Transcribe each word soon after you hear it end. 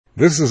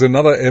This is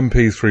another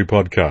MP3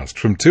 podcast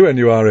from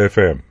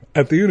 2NURFM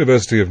at the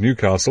University of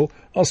Newcastle,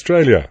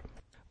 Australia.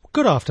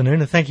 Good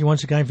afternoon and thank you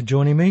once again for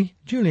joining me.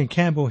 Julian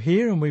Campbell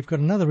here, and we've got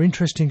another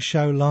interesting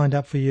show lined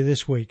up for you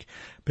this week.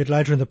 A bit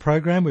later in the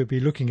program we'll be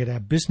looking at our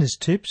business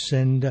tips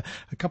and a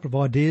couple of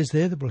ideas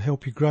there that will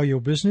help you grow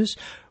your business.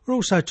 We're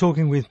also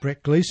talking with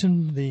Brett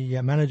Gleeson, the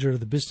manager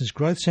of the Business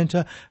Growth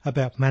Centre,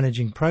 about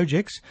managing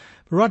projects.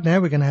 But right now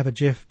we're going to have a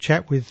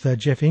chat with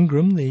Jeff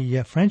Ingram, the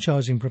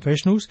franchising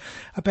professionals,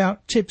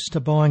 about tips to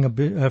buying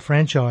a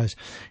franchise.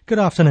 Good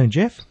afternoon,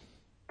 Jeff.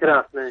 Good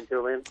afternoon,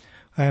 Julian.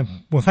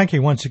 Well, thank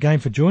you once again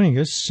for joining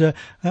us.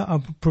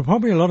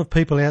 Probably a lot of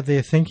people out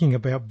there thinking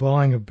about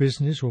buying a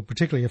business or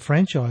particularly a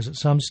franchise at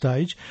some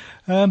stage.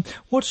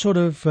 What sort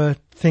of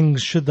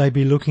things should they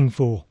be looking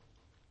for?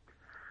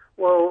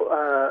 Well,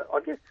 I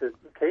guess the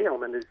key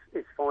element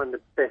is find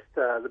the best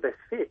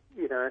fit.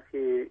 You know,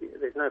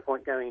 there's no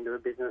point going into a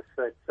business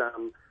that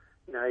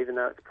even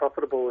though it's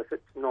profitable, if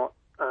it's not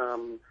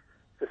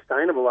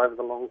sustainable over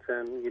the long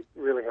term, you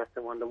really have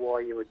to wonder why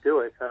you would do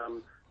it.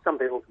 Some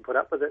people can put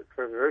up with it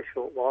for a very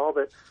short while,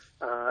 but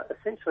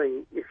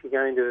essentially, if you're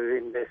going to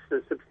invest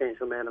a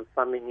substantial amount of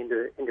funding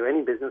into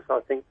any business, I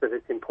think that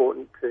it's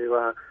important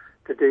to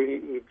do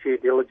your due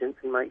diligence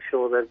and make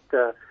sure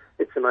that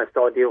it's the most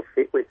ideal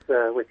fit with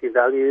your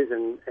values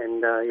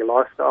and your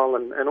lifestyle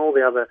and all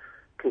the other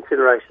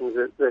considerations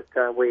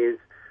that we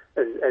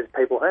as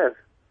people have.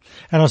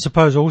 And I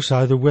suppose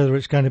also whether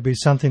it's going to be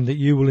something that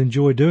you will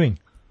enjoy doing.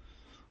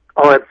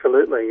 Oh,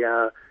 absolutely.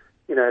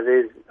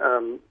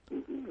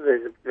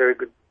 There's a very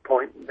good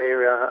point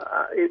there.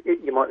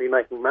 You might be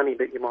making money,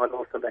 but you might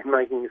also be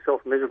making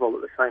yourself miserable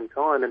at the same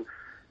time. And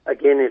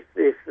again,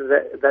 if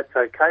that's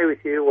okay with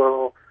you,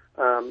 well,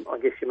 I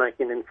guess you're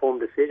making an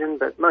informed decision.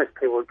 But most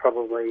people would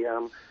probably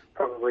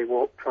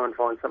try and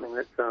find something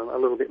that's a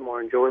little bit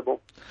more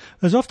enjoyable.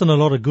 There's often a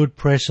lot of good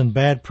press and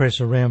bad press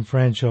around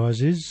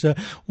franchises.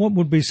 What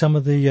would be some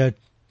of the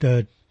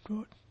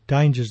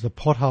dangers, the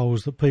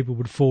potholes that people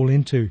would fall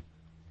into?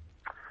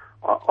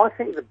 I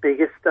think the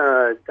biggest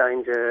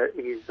danger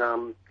is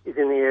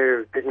in the area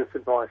of business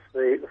advice.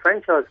 The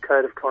Franchise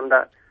Code of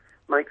Conduct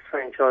makes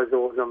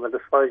franchisors on the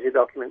disclosure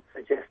documents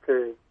suggest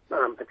to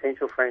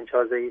potential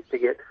franchisees to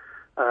get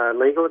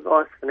legal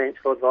advice,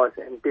 financial advice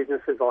and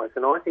business advice.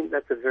 And I think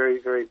that's a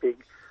very, very big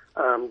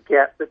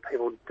gap that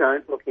people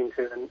don't look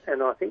into.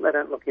 And I think they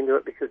don't look into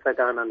it because they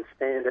don't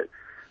understand it.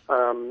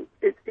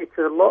 It's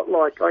a lot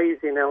like, I use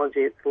the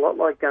analogy, it's a lot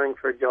like going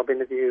for a job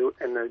interview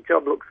and the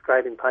job looks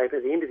great in paper,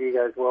 the interview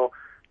goes well,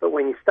 but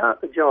when you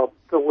start the job,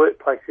 the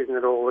workplace isn't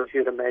at all as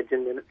you'd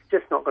imagined and it's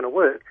just not going to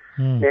work.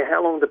 Now,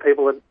 how long do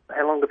people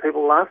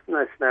last in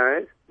those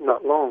scenarios?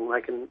 Not long.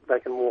 They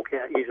can walk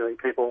out. Usually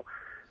people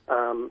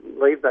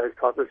leave those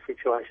types of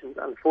situations.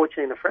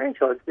 Unfortunately, in a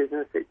franchise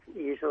business, it's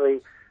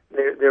usually,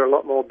 they're a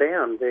lot more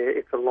bound.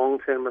 It's a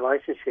long-term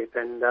relationship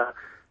and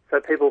so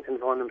people can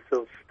find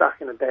themselves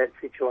stuck in a bad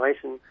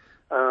situation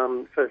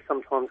for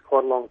sometimes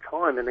quite a long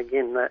time. And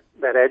again,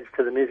 that adds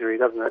to the misery,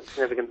 doesn't it? It's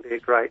never going to be a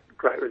great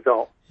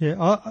result. Yeah,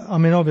 I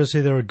mean,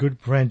 obviously there are good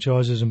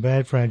franchises and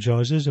bad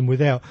franchises, and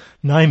without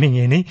naming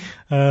any,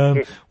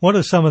 yes. What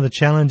are some of the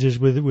challenges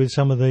with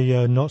some of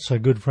the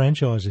not-so-good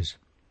franchises?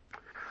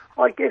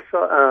 I guess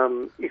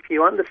if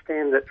you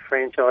understand that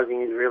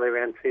franchising is really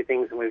around two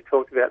things, and we've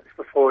talked about this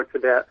before, it's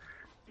about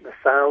the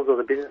sales or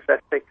the business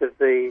aspect of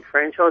the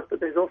franchise,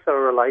 but there's also a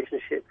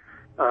relationship.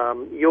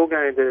 You're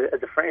going to,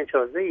 as a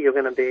franchisee, you're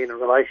going to be in a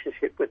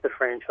relationship with the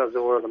franchisor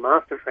or the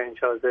master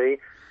franchisee.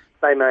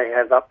 They may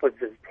have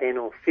upwards of 10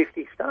 or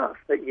 50 staff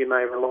that you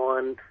may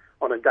rely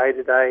on a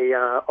day-to-day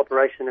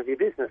operation of your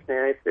business.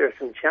 Now, if there are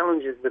some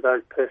challenges with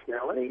those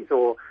personalities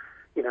or,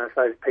 if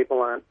those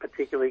people aren't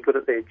particularly good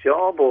at their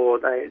job or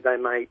they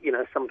may,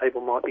 some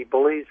people might be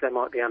bullies, they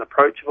might be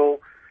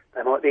unapproachable,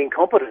 they might be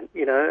incompetent,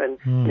 and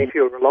if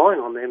you're relying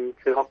on them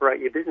to operate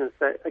your business,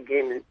 that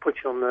again it puts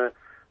you on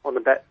the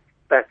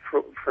back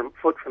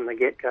foot from the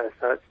get-go.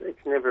 So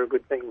it's never a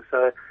good thing.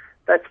 So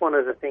that's one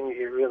of the things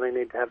you really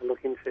need to have a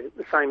look into.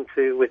 The same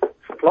too with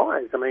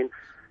suppliers. I mean,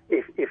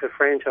 if a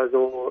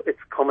franchisor, it's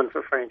common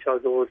for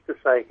franchisors to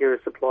say, here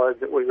are suppliers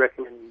that we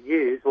recommend you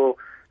use. Well,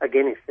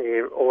 again, if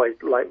they're always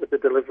late with the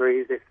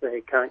deliveries, if they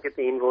can't get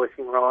the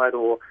invoicing right,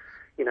 or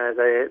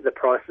the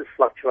prices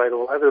fluctuate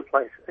all over the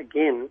place,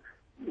 again,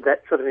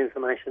 that sort of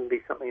information would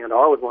be something that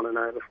I would want to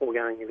know before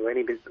going into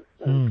any business,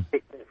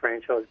 particularly a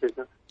franchise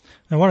business.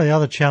 Now, one of the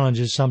other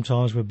challenges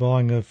sometimes with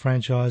buying a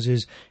franchise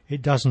is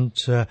it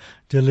doesn't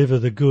deliver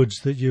the goods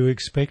that you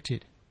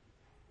expected.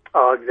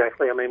 Oh,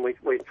 exactly. I mean,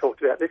 we've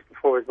talked about this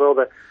before as well,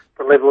 the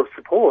level of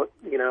support.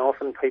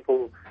 Often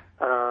people,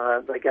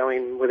 they go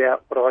in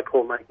without what I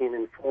call making an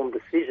informed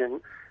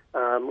decision,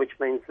 which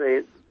means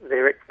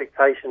their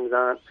expectations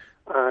aren't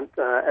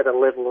at a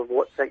level of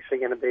what's actually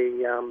going to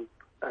be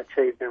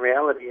achieved in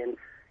reality. And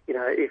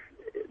if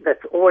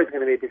that's always going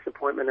to be a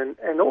disappointment,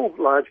 and all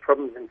large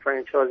problems in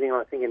franchising,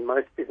 I think in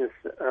most business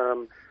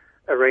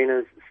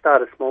arenas,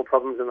 start as small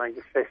problems and they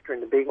just fester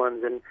into big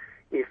ones. And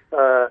if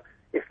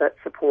if that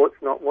support's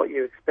not what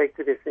you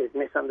expected, if there's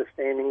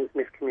misunderstandings,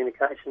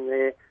 miscommunication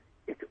there,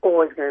 it's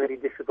always going to be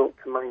difficult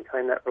to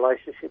maintain that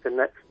relationship, and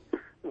that's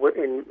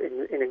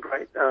in a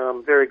great,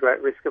 very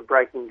great risk of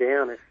breaking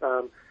down if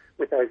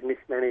with those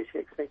mismanaged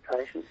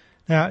expectations.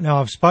 Now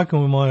I've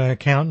spoken with my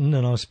accountant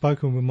and I've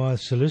spoken with my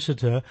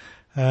solicitor,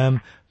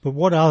 but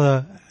what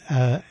other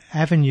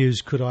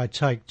avenues could I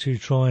take to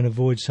try and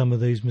avoid some of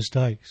these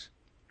mistakes?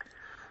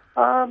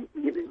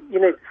 You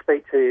need to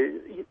speak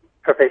to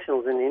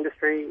professionals in the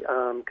industry,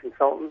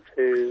 consultants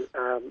who,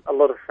 a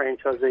lot of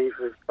franchisees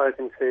we've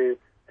spoken to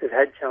who've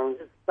had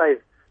challenges.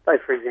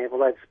 For example,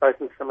 they've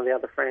spoken to some of the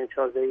other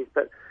franchisees,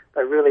 but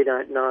they really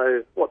don't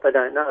know what they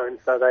don't know, and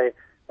so they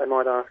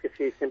might ask a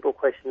few simple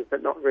questions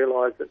but not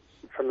realise that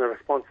from the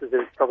responses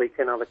there's probably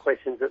 10 other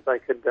questions that they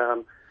could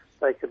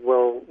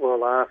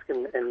well ask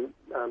and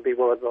be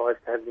well advised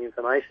to have the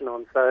information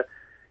on. So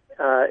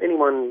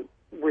anyone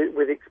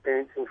with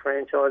experience in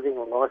franchising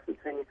or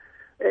licensing,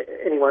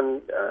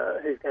 anyone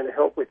who's going to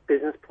help with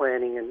business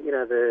planning, and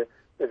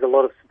there's a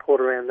lot of support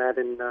around that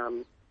in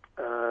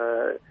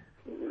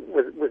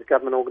with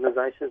government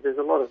organisations. There's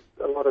a lot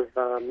of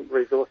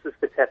resources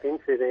to tap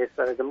into there.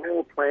 So the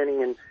more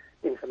planning and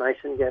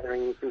information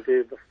gathering you can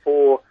do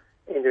before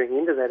entering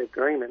into that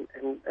agreement,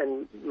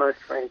 and most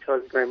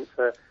franchise agreements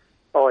are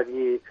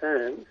 5-year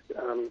terms,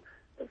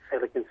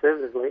 fairly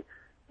conservatively,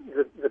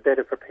 the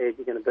better prepared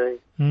you're going to be.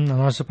 And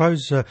I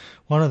suppose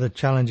one of the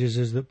challenges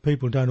is that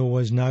people don't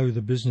always know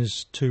the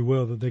business too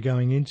well that they're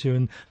going into,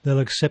 and they'll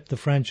accept the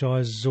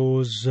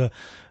franchisor's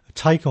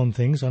take on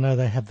things. I know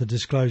they have the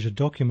disclosure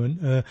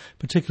document,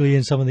 particularly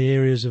in some of the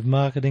areas of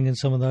marketing and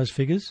some of those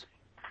figures.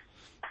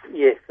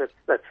 Yes,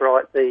 that's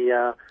right.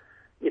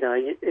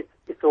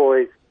 It's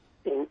always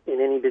in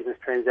any business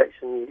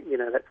transaction.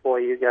 That's why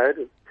you go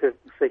to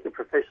seek a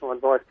professional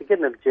advice to get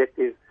an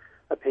objective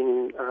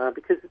opinion,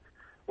 because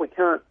we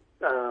can't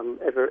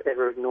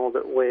ever ignore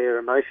that we're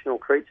emotional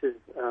creatures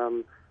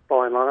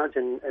by and large,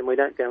 and we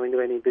don't go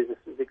into any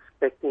businesses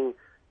expecting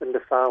them to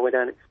fail. We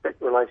don't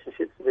expect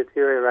relationships to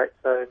deteriorate.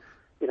 So,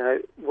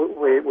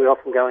 we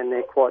often go in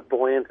there quite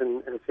buoyant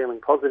and feeling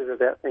positive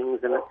about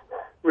things, and it's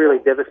really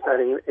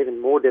devastating,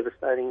 even more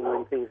devastating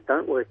when things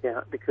don't work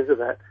out because of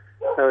that.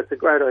 So it's a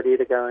great idea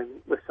to go in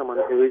with someone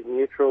who is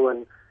neutral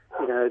and,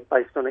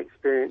 based on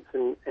experience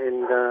and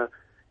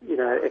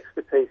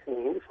expertise in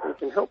the industry,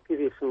 can help give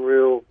you some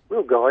real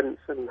guidance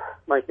and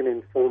make an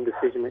informed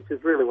decision, which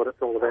is really what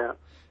it's all about.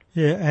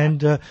 Yeah,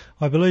 and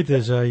I believe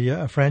there's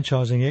a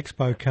franchising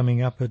expo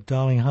coming up at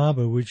Darling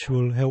Harbour, which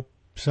will help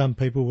some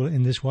people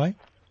in this way.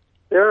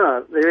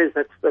 There is.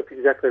 That's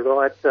exactly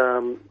right.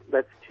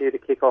 That's due to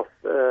kick off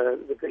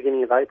the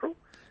beginning of April,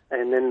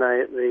 and then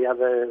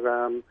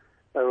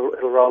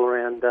it'll roll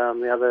around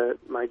the other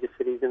major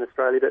cities in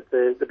Australia. But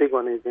the big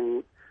one is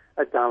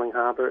at Darling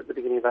Harbour at the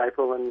beginning of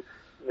April, and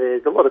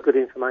there's a lot of good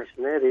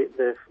information there.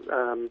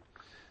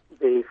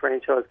 The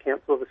Franchise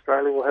Council of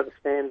Australia will have a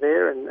stand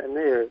there, and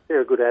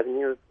they're a good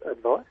avenue of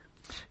advice.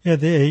 Yeah,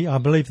 I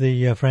believe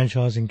the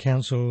Franchising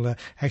Council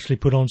actually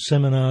put on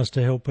seminars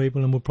to help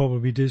people, and will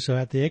probably do so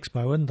at the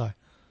expo, wouldn't they?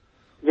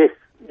 Yes,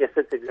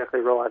 that's exactly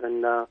right,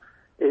 and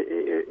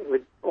it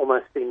would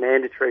almost be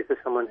mandatory for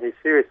someone who's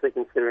seriously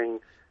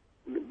considering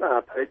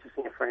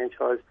purchasing a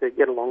franchise to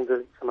get along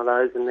to some of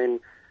those, and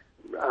then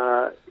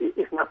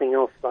if nothing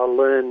else, they'll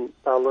learn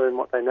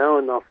what they know,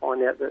 and they'll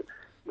find out that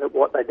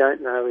what they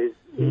don't know is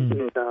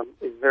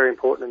very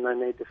important,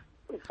 and they need to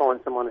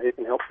find someone who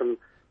can help them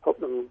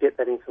get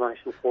that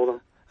information for them.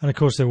 And of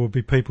course there will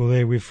be people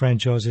there with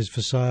franchises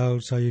for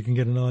sale, so you can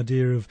get an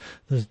idea of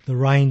the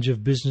range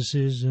of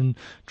businesses and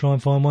try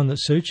and find one that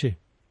suits you.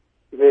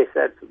 Yes,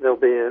 there'll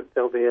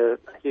be a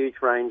huge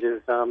range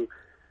of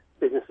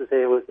businesses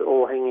there with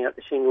all hanging out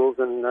the shingles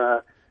and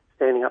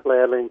standing up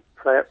loudly and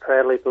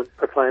proudly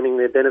proclaiming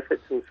their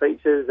benefits and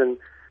features, and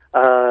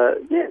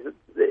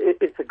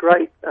it's a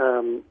great.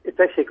 It's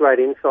actually a great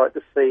insight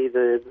to see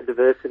the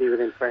diversity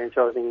within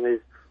franchising.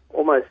 There's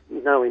almost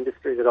no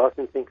industry that I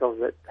can think of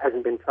that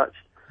hasn't been touched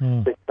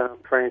with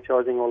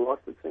franchising or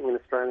licensing in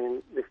Australia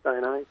in this day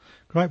and age.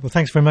 Great. Well,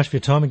 thanks very much for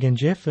your time again,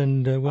 Jeff,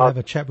 and we'll have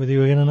a chat with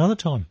you again another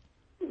time.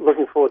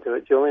 Looking forward to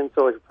it, Julian. It's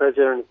always a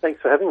pleasure, and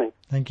thanks for having me.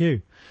 Thank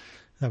you.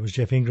 That was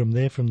Jeff Ingram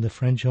there from the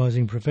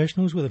Franchising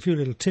Professionals with a few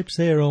little tips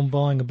there on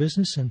buying a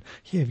business. And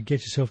if you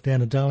get yourself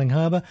down to Darling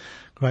Harbour,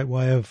 great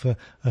way of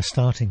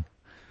starting.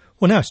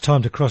 Well, now it's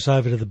time to cross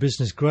over to the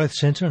Business Growth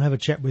Centre and have a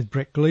chat with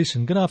Brett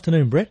Gleeson. Good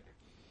afternoon, Brett.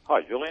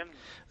 Hi, Julian.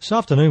 This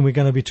afternoon we're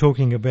going to be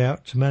talking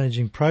about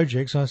managing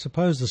projects. I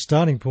suppose the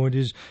starting point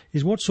is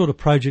what sort of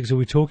projects are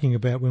we talking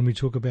about when we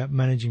talk about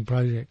managing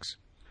projects?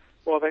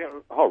 Well, they got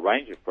a whole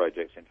range of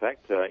projects, in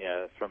fact,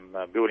 from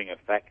building a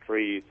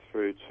factory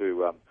through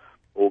to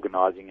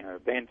organising an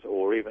event,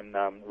 or even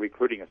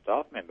recruiting a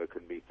staff member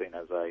can be seen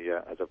as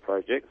a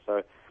project.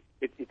 So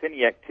it's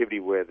any activity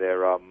where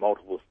there are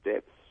multiple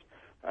steps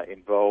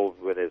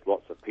involved, where there's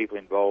lots of people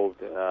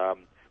involved,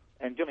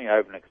 and generally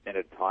over an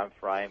extended time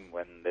frame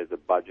when there's a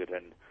budget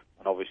and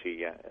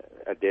obviously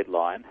a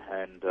deadline.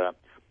 And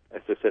a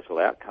successful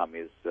outcome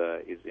is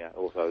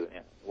also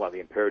one of the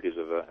imperatives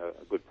of a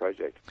good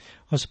project.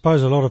 I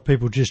suppose a lot of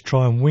people just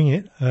try and wing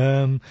it.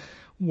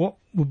 What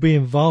would be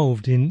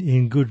involved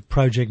in good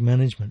project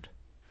management?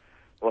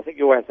 Well, I think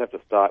you always have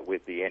to start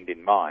with the end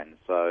in mind.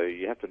 So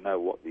you have to know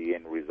what the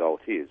end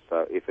result is.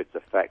 So if it's a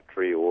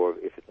factory or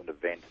if it's an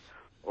event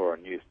or a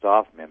new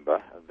staff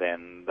member,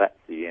 then that's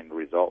the end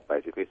result,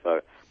 basically.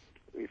 So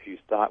if you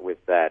start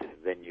with that,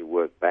 then you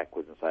work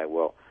backwards and say,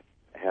 well,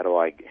 how do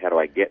I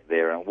get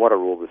there, and what are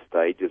all the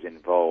stages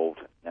involved,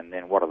 and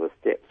then what are the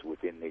steps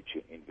within each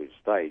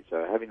stage?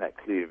 So having that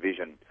clear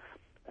vision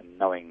and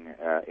knowing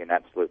in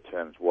absolute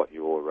terms what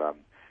your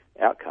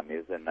outcome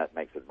is, then that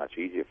makes it much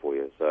easier for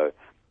you. So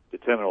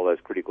determine all those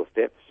critical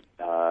steps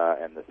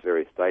and the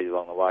various stages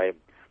along the way,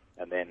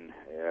 and then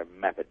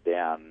map it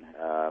down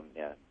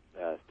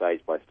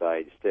stage by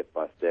stage, step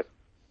by step,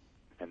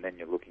 and then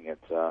you're looking at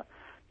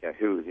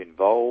who is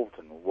involved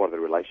and what are the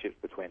relationships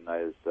between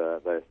those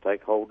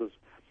stakeholders,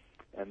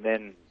 and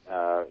then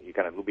you're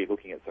going to be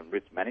looking at some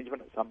risk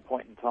management at some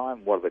point in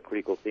time. What are the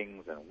critical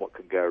things and what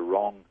could go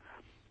wrong?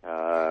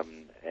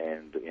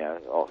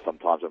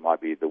 Sometimes it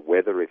might be the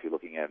weather if you're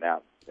looking at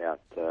an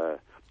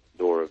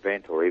outdoor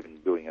event, or even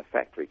building a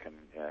factory.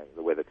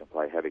 The weather can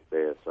play havoc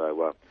there.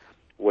 So,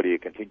 what are your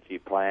contingency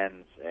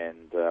plans,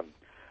 and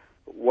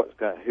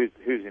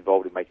who's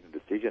involved in making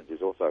decisions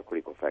is also a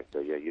critical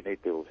factor. Yeah, you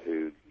need people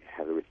who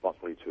have the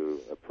responsibility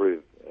to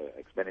approve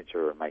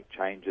expenditure and make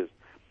changes.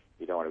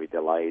 You don't want to be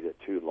delayed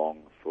too long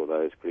for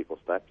those critical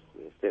steps,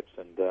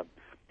 and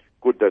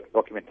good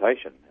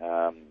documentation.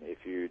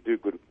 If you do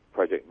good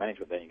project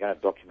management, then you're going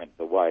to document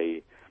the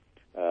way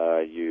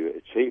you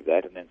achieve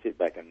that, and then sit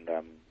back and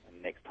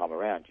next time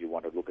around you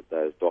want to look at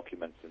those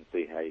documents and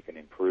see how you can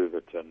improve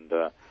it and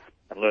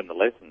learn the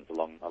lessons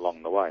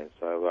along the way.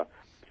 So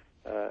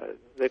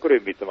there could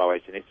even be some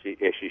OH&S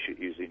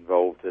issues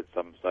involved at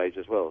some stage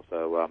as well,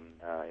 so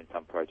in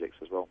some projects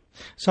as well.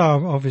 So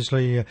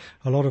obviously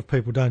a lot of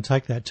people don't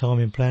take that time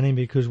in planning,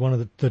 because one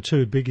of the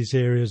two biggest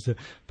areas that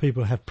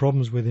people have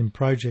problems with in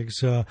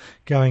projects are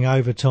going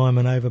over time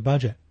and over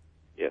budget.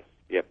 Yes,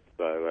 yep.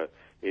 So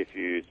if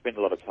you spend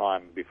a lot of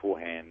time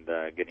beforehand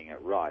getting it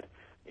right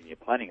in your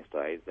planning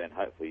stage, then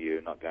hopefully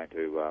you're not going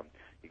to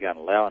you're going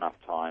to allow enough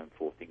time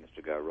for things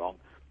to go wrong,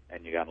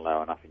 and you're going to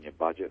allow enough in your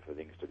budget for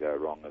things to go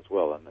wrong as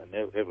well, and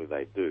inevitably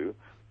they do.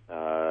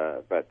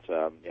 But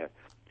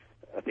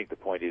I think the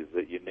point is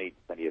that you need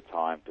plenty of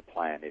time to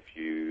plan. If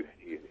you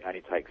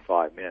only take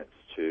 5 minutes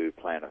to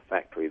plan a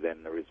factory,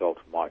 then the result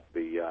might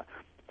be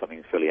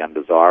something fairly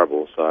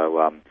undesirable.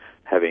 So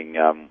having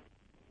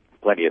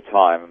plenty of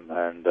time,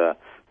 and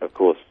of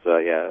course,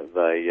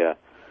 the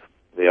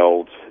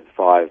old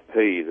 5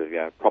 Ps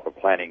of proper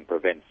planning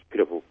prevents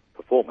pitiful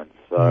performance.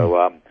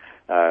 So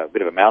a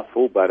bit of a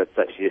mouthful, but it's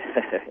actually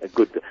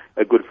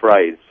a good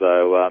phrase.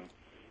 So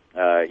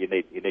you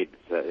need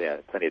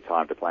plenty of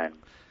time to plan.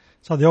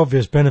 So the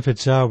obvious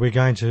benefits are we're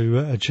going to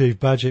achieve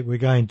budget, we're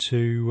going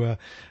to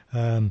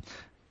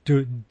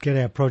get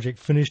our project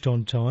finished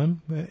on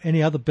time.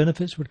 Any other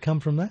benefits would come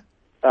from that?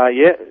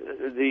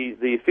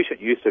 The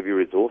efficient use of your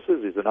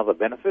resources is another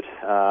benefit,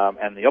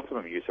 and the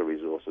optimum use of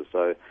resources.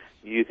 So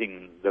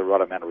using the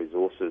right amount of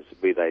resources,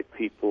 be they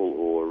people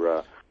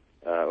or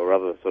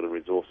other sort of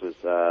resources,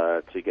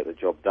 to get the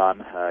job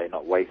done. You're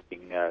not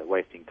wasting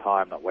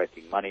time, not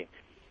wasting money,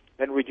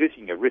 and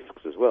reducing your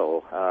risks as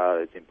well.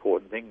 It's an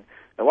important thing.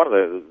 And one of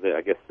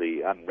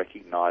the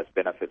unrecognised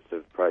benefits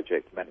of good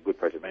project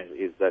management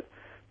is that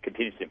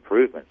continuous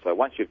improvement. So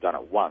once you've done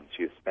it once,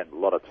 you've spent a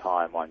lot of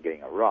time on getting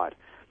it right.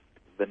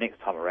 The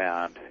next time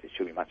around, it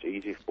should be much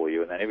easier for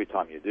you. And then every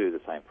time you do the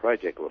same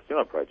project or a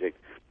similar project,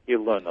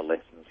 you'll learn the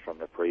lessons from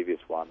the previous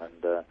one.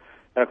 And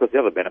of course, the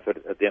other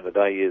benefit at the end of the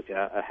day is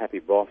a happy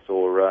boss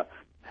or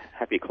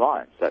happy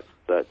clients. That's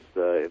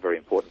a very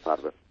important part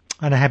of it.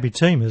 And a happy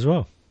team as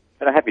well.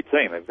 And a happy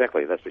team,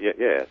 exactly. That's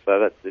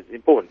So it's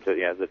important to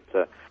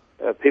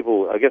that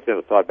people. I guess the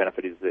other side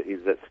benefit is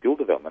that skill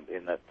development,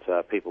 in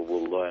that people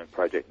will learn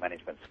project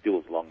management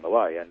skills along the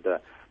way, and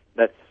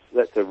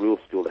that's a real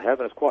skill to have,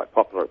 and it's quite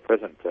popular at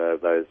present.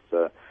 Those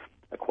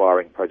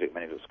acquiring project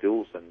management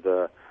skills,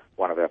 and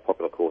one of our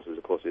popular courses,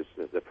 of course, is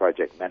the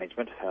project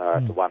management.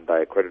 It's a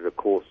one-day accredited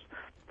course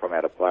from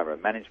our diploma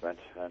in management,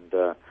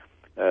 and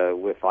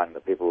we're finding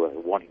that people are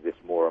wanting this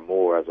more and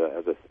more as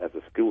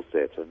a skill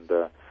set, and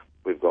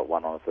we've got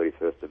one on the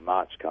 31st of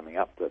March coming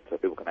up that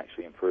people can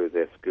actually improve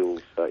their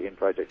skills in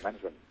project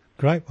management.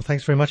 Great. Well,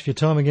 thanks very much for your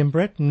time again,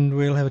 Brett, and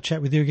we'll have a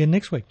chat with you again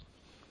next week.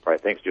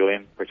 Great. Thanks,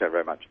 Julian. Appreciate it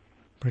very much.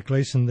 Brett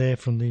Gleeson there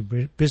from the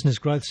Business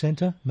Growth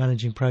Centre,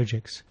 managing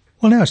projects.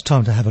 Well, now it's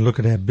time to have a look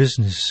at our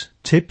business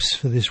tips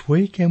for this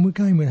week, and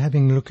we're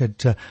having a look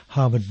at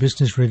Harvard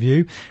Business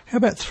Review. How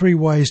about 3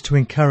 ways to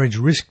encourage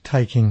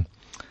risk-taking?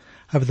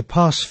 Over the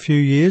past few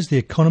years, the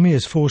economy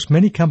has forced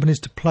many companies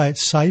to play it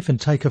safe and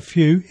take a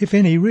few, if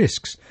any,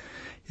 risks.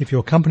 If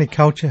your company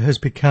culture has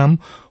become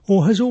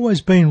or has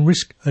always been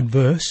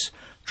risk-adverse,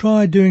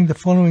 try doing the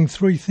following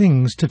 3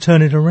 things to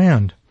turn it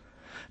around.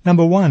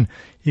 Number 1,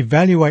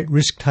 evaluate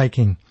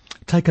risk-taking.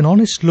 take an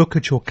honest look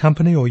at your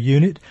company or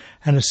unit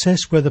and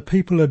assess whether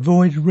people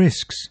avoid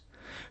risks.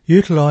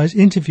 Utilise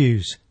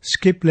interviews,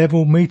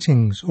 skip-level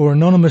meetings or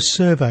anonymous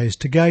surveys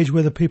to gauge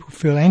whether people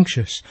feel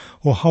anxious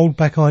or hold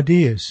back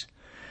ideas.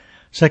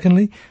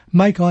 Secondly,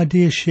 make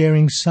idea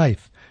sharing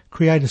safe.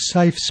 Create a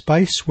safe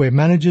space where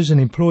managers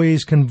and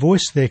employees can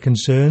voice their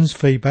concerns,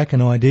 feedback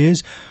and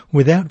ideas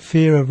without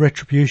fear of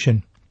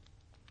retribution.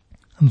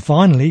 And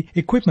finally,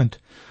 equipment.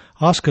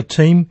 Ask a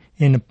team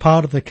in a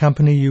part of the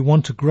company you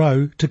want to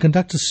grow to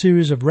conduct a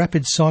series of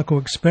rapid cycle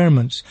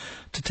experiments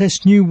to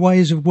test new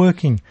ways of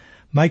working.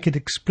 Make it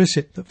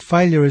explicit that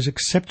failure is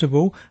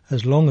acceptable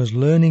as long as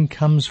learning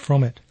comes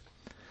from it.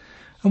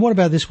 And what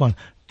about this one?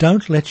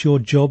 Don't let your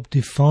job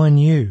define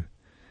you.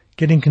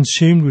 Getting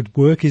consumed with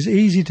work is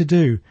easy to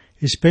do,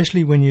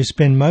 especially when you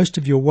spend most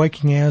of your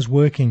waking hours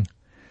working.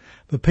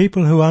 But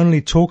people who only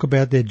talk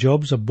about their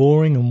jobs are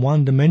boring and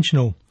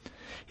one-dimensional.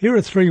 Here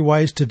are 3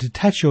 ways to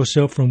detach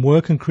yourself from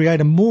work and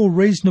create a more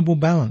reasonable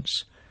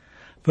balance.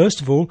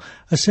 First of all,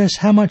 assess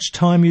how much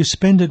time you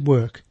spend at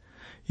work.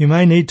 You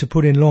may need to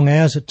put in long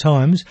hours at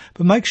times,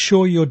 but make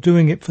sure you're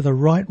doing it for the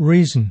right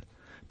reason.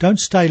 Don't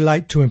stay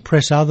late to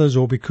impress others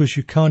or because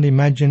you can't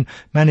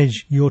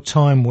manage your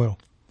time well.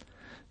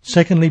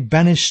 Secondly,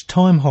 banish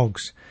time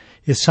hogs.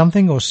 If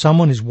something or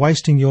someone is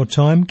wasting your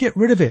time, get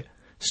rid of it.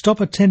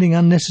 Stop attending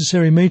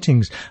unnecessary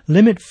meetings.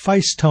 Limit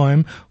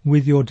FaceTime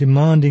with your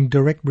demanding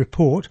direct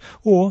report,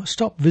 or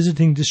stop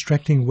visiting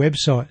distracting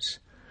websites.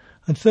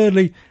 And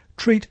thirdly,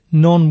 treat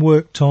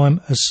non-work time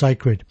as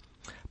sacred.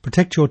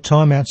 Protect your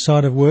time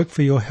outside of work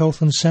for your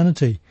health and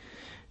sanity.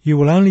 You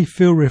will only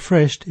feel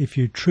refreshed if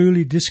you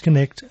truly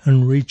disconnect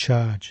and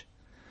recharge.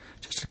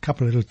 Just a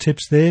couple of little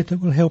tips there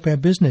that will help our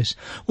business.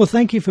 Well,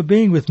 thank you for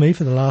being with me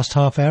for the last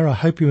half hour. I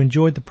hope you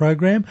enjoyed the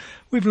program.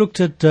 We've looked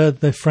at the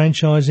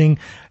franchising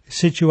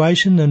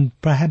situation and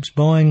perhaps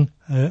buying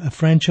a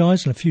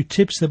franchise and a few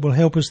tips that will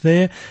help us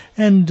there,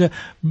 and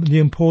the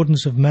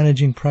importance of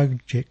managing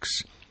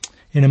projects.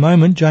 In a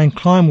moment, Jane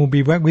Klein will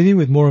be back with you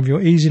with more of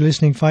your easy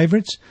listening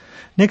favourites.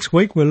 Next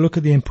week, we'll look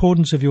at the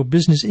importance of your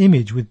business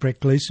image with Brett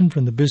Gleeson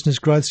from the Business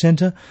Growth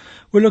Centre.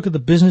 We'll look at the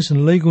business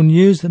and legal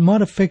news that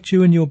might affect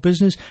you and your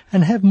business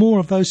and have more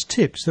of those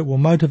tips that will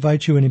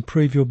motivate you and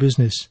improve your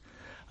business.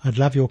 I'd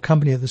love your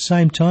company at the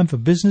same time for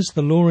Business,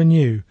 the Law and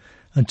You.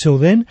 Until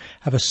then,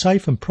 have a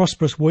safe and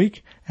prosperous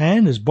week,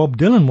 and as Bob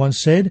Dylan once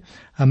said,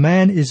 a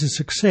man is a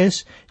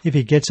success if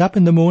he gets up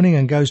in the morning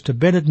and goes to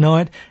bed at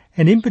night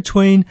and in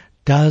between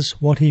does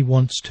what he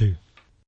wants to.